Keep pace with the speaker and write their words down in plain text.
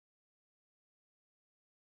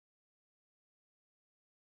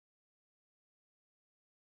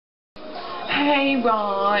Hey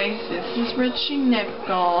guys, this is Richie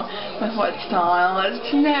Nickel with What Style is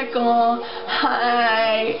Nickel.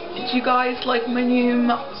 Hi, do you guys like my new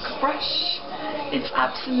MAC brush? It's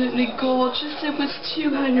absolutely gorgeous. It was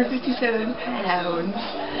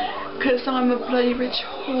 £257 because I'm a bloody rich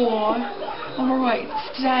whore. Alright,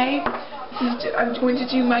 today I'm going to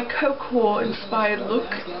do my cocoa inspired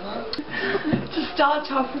look. To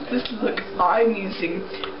start off with this look, I'm using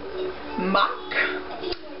MAC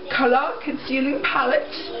Colour Concealing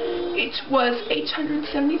Palette. It was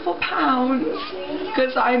 £874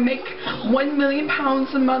 because I make £1 million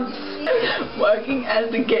a month working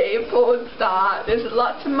as a gay porn star. There's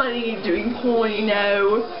lots of money doing porn, you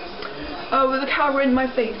know. Oh, the camera in my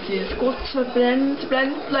faces. Got to blend,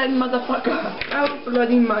 motherfucker. Oh,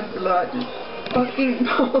 bloody mud blood. Fucking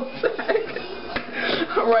ballsack.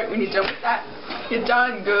 Alright, when you're done with that, you're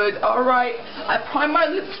done good. Alright, I prime my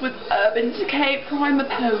lips with Urban Decay Primer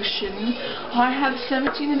Potion. I have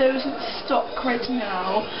 17 of those in stock right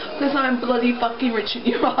now because I'm bloody fucking rich and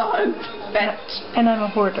you aren't. Bet. And I'm a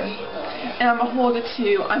hoarder. And I'm a hoarder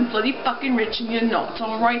too. I'm bloody fucking rich and you're not.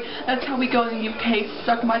 Alright, that's how we go in the UK.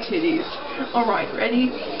 Suck my titties. Alright,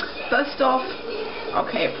 ready? First off,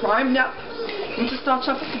 okay, primed up. I'm going to start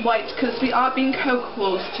off with white because we are being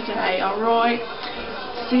cocoas today. Alright.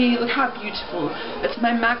 See, look how beautiful. It's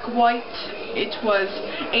my MAC white. It was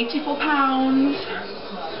 £84.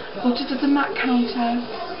 What is it, the MAC counter?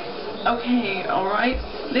 Okay, alright.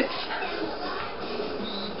 Lips.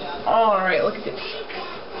 Alright, look at this.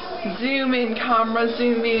 Zoom in, camera,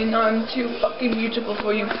 zoom in. I'm too fucking beautiful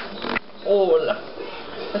for you all.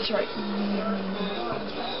 That's right.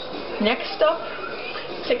 Next up,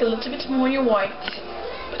 take a little bit more of your white.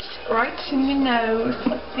 Put it right in your nose,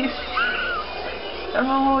 like this.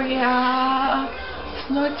 Oh yeah,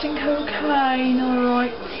 snorting cocaine,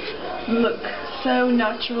 alright. Look, so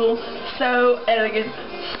natural, so elegant,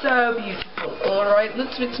 so beautiful, alright.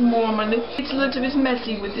 Little bit more on my lips. It's a little bit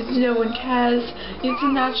messy with it, no one cares. It's a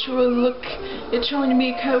natural look. You're trying to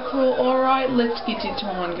be a cocoa, alright, let's get it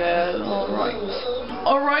on, girl, alright.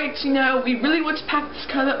 Alright, you know, we really want to pack this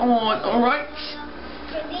colour on, alright.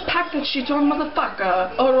 Pack that shit on,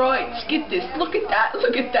 motherfucker. Alright, get this. Look at that,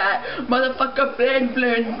 motherfucker. Blend,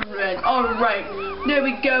 blend, blend. Alright, there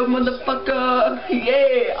we go, motherfucker.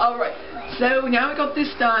 Yeah, alright. So now I got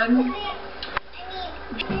this done.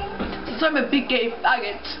 Since I'm a big gay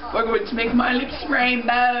faggot, we're going to make my lips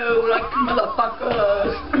rainbow like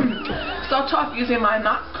motherfuckers. Start off using my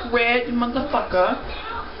MAC red, motherfucker.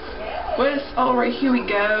 Where's, alright, here we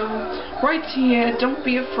go. Right here, don't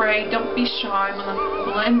be afraid, don't be shy. I'm gonna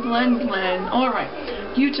blend, blend, blend. Alright,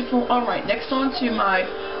 beautiful. Alright, next on to my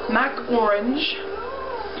MAC orange.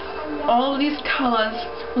 All these colors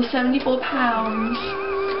were £74.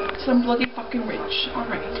 So I'm bloody fucking rich.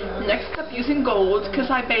 Alright, next up using gold, because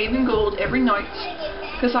I bathe in gold every night.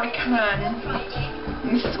 Because I can.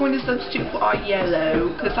 And this is going to substitute for our yellow,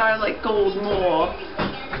 because I like gold more.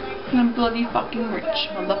 And I'm bloody fucking rich,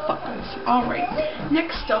 motherfuckers. Alright,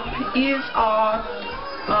 next up is our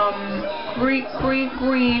green,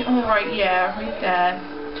 alright, yeah, right there.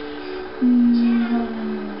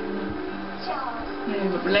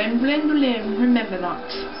 Blend, blend, blend, remember that.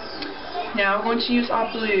 Now we're going to use our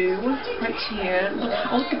blue right here.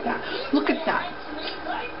 Look at that, look at that.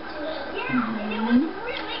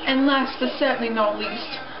 And last but certainly not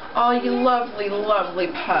least, our lovely, lovely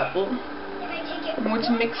purple. I'm going to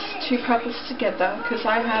mix two purples together because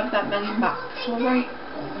I have that many MACs, alright?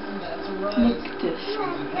 Look at this.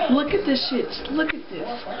 Look at this shit. Look at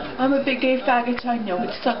this. I'm a big gay faggot, I know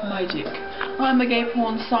it. Suck my dick. I'm a gay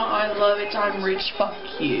porn star, I love it. I'm rich, fuck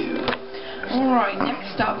you. Alright,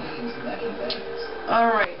 next up.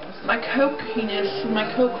 Alright, my cokiness, my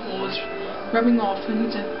cocoa is rubbing off. I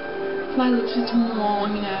need to apply a little bit more,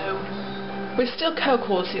 you know. We're still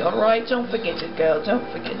cocoas here, alright? Don't forget it, girl. Don't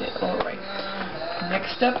forget it, alright.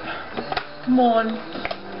 Next up, come on.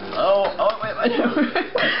 Oh, wait, my nose.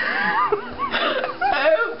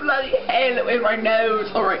 Oh, bloody hell, with my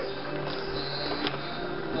nose. Alright.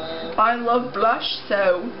 I love blush,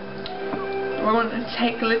 so we're going to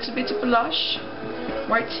take a little bit of blush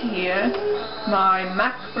right here. My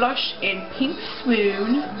MAC blush in Pink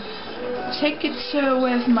Swoon. Take it so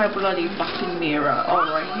where's my bloody fucking mirror.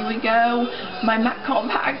 Alright, here we go. My MAC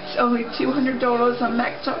compact, only $200 on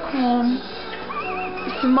MAC.com.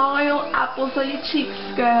 Smile, apples on your cheeks,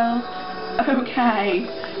 girl. Okay,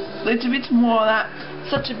 little bit more of that.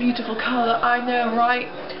 Such a beautiful colour, I know, right?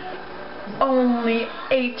 Only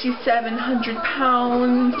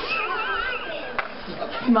 £8,700.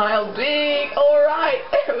 Smile big. Alright,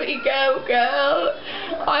 there we go, girl.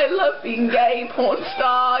 I love being gay, porn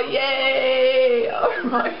star. Yay.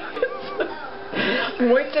 Alright. I'm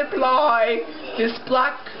going to apply this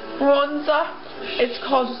black bronzer. It's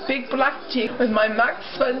called Big Black Dick with my MAC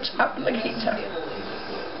Sponge applicator.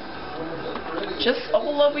 Just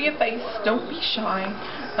all over your face. Don't be shy.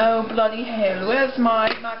 Oh, bloody hell. Where's my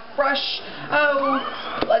MAC brush? Oh,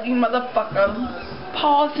 bloody motherfucker.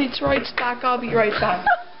 Pause it right back. I'll be right back.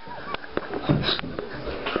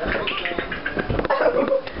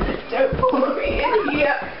 Don't pull me in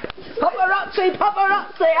here. Paparazzi,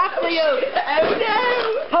 paparazzi, after you. Oh no.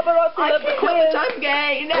 Paparazzi, I can't help it, I'm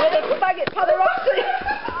gay. No. With a faggot paparazzi.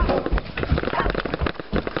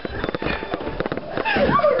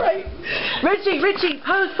 Alright. Richie,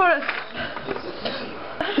 pose for us.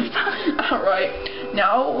 Alright.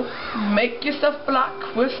 Now, make yourself black.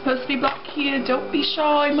 We're supposed to be black here. Don't be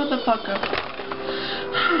shy, motherfucker.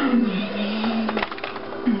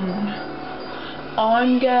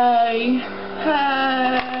 I'm gay.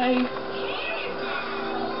 Hey.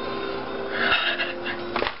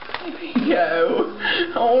 There we go.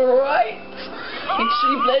 Alright. Make sure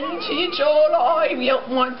you blend into your jawline. We don't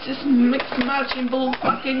want this mixed matching bull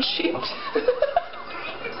fucking shit.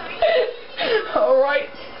 Alright.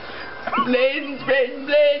 Blend,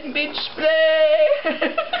 bitch,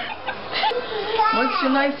 blend. Once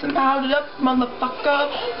you're nice and powdered up, motherfucker,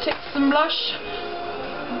 take some blush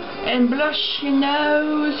and blush your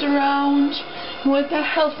nose around with a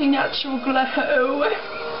healthy natural glow.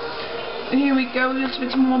 Here we go, a little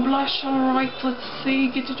bit more blush. Alright, let's see,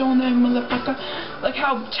 get it on there, motherfucker. Look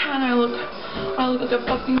how tan I look. I look like a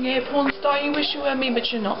fucking gay porn star. You wish you were me,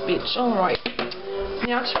 but you're not, bitch. Alright.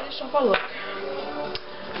 Now to finish off our look.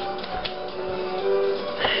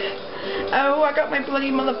 Oh, I got my bloody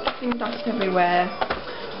motherfucking dust everywhere.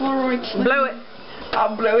 Alright. Blow it.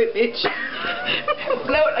 I'll blow it, bitch.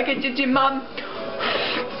 Blow it like I did your mum.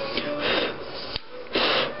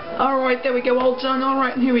 Alright, there we go, all done.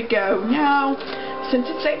 Alright, here we go. Now, since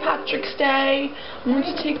it's St. Patrick's Day, I'm going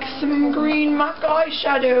to take some green MAC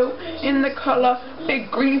eyeshadow in the colour Big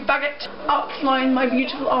Green Faggot. Outline my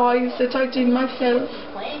beautiful eyes that I did myself.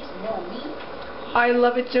 I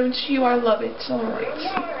love it, don't you? I love it. Alright,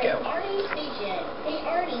 here we go.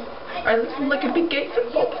 I look like a big gay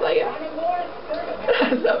football player.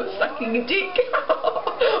 I love sucking a dick.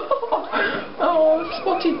 Oh,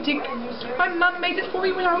 spotted dick. My mum made it for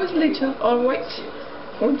me when I was little. Alright.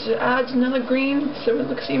 I want to add another green so it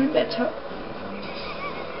looks even better.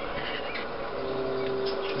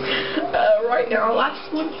 Alright, now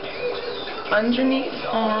last one. Underneath.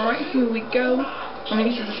 Alright, here we go. I'm going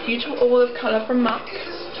to use this beautiful olive colour from MAC.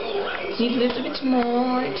 Need a little bit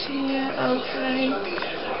more right here. Okay.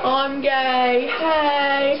 I'm gay.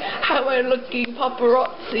 Hey. How am I looking,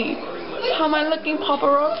 paparazzi? How am I looking,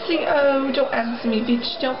 paparazzi? Oh, don't answer me,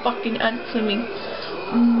 bitch. Don't fucking answer me.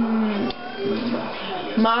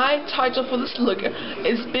 My title for this look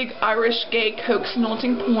is Big Irish Gay Coke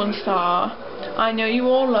Snorting Porn Star. I know you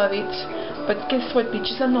all love it, but guess what,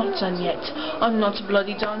 bitches? I'm not done yet. I'm not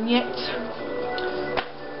bloody done yet.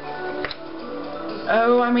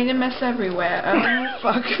 Oh, I made a mess everywhere. Oh,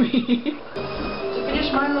 fuck me. To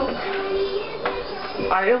finish my look,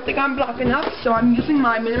 I don't think I'm black enough, so I'm using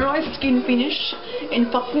my mineralized skin finish in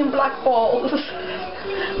fucking black balls.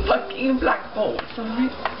 Fucking black balls,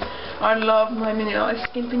 alright? I love my mineralized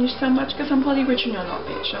skin finish so much because I'm bloody rich and you're not,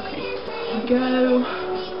 bitch. Okay. Here we go.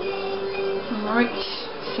 Alright.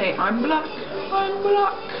 Say, I'm black. I'm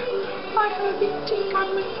black. I have a big dick.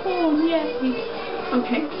 I'm a porn. Yay.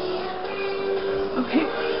 Okay. Okay.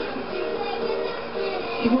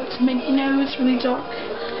 You want to make your nose really dark.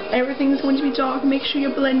 Everything's going to be dark. Make sure you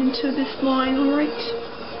blend into this line, alright?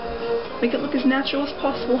 Make it look as natural as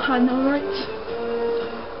possible, hun, alright?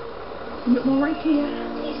 A bit more right here.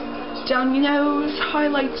 Down your nose,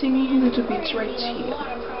 highlighting a little bit right here.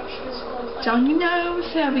 Down your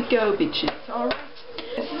nose, there we go, bitches, alright?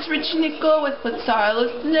 This is Richie Nickel with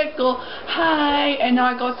Stylist Nickel. Hi, and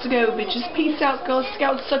I got to go, bitches. Peace out, Girl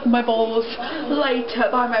Scouts. Suck my balls. Later.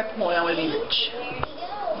 Bye, my boy. I'm gonna be rich.